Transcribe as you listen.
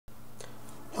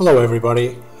Hello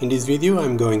everybody, in this video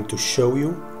I'm going to show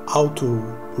you how to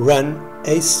run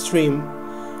Acestream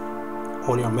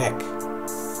on your Mac.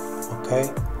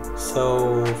 Okay,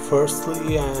 so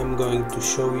firstly I'm going to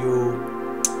show you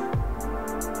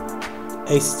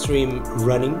Acestream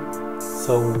running.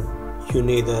 So you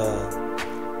need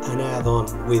an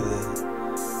add-on with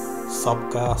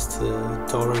Subcast,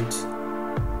 torrent,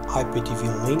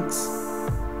 IPTV links.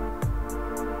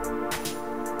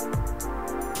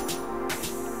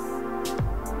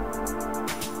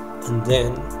 And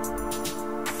then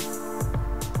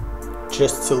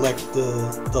just select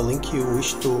the link you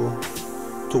wish to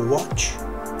watch,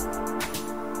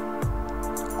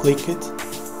 click it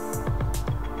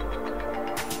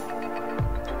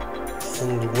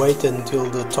and wait until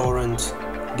the torrent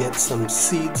gets some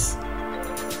seeds.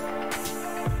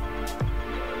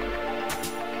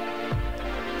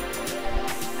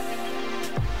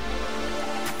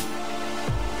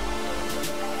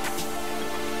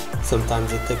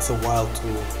 Sometimes it takes a while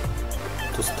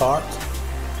to start.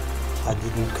 I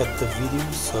didn't cut the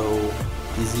video, so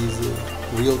this is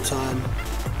real time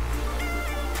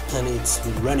and it's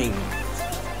running,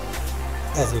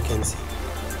 as you can see.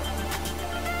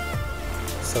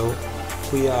 So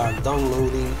we are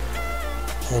downloading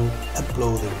and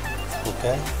uploading.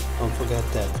 Okay, don't forget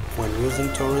that when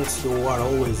using torrents you are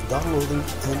always downloading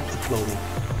and uploading.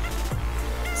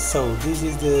 So this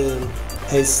is the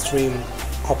Acestream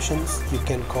options. You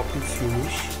can copy if you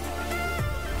wish.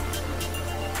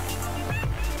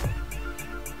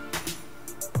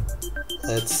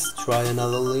 Let's try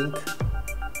another link.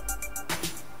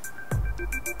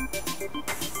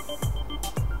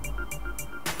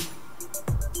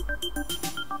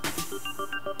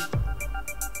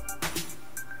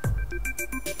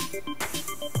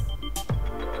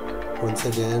 Once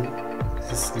again,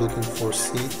 it's looking for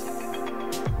seed,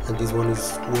 and this one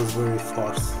was very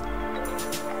fast.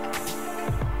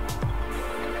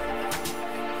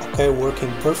 Okay, working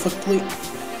perfectly.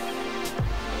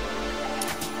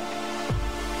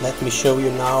 Let me show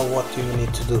you now what you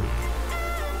need to do.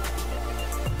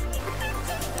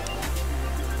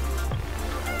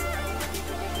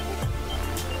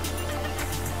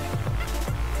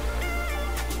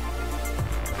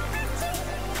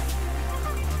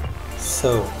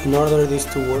 So, in order this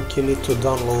to work, you need to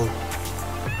download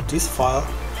this file.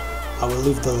 I will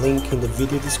leave the link in the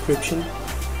video description.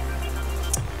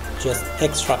 Just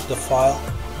extract the file.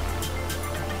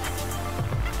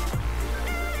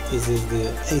 This is the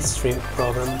Acestream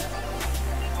program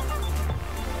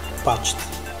patched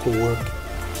to work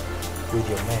with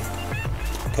your Mac.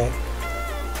 Okay,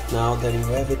 now that you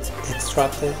have it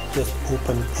extracted, just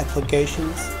open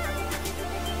applications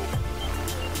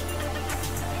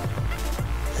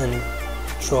and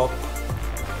drop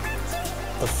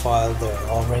the file there. I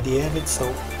already have it, so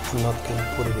I'm not going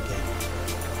to put it again.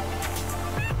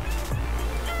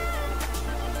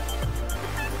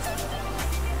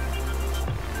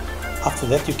 After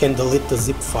that you can delete the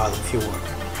zip file if you want.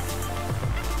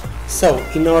 So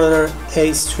in order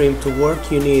Acestream to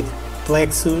work, you need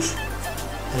Plexus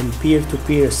and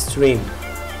peer-to-peer stream.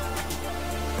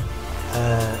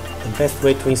 The best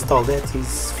way to install that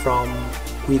is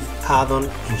with add-on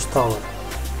installer.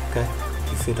 Okay,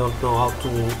 if you don't know how to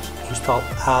install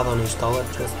add-on installer,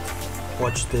 just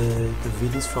watch the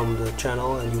videos from the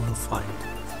channel and you will find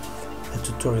a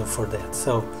tutorial for that.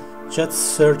 So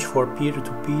just search for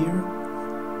peer-to-peer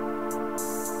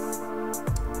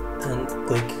and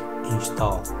click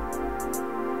install.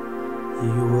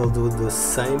 You will do the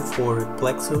same for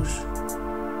Plexus,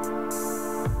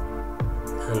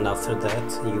 and after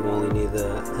that you only need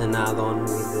an add-on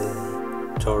with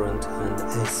the torrent and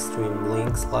Acestream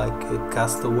links like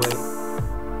Castaway,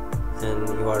 and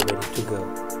you are ready to go.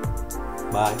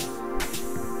 Bye.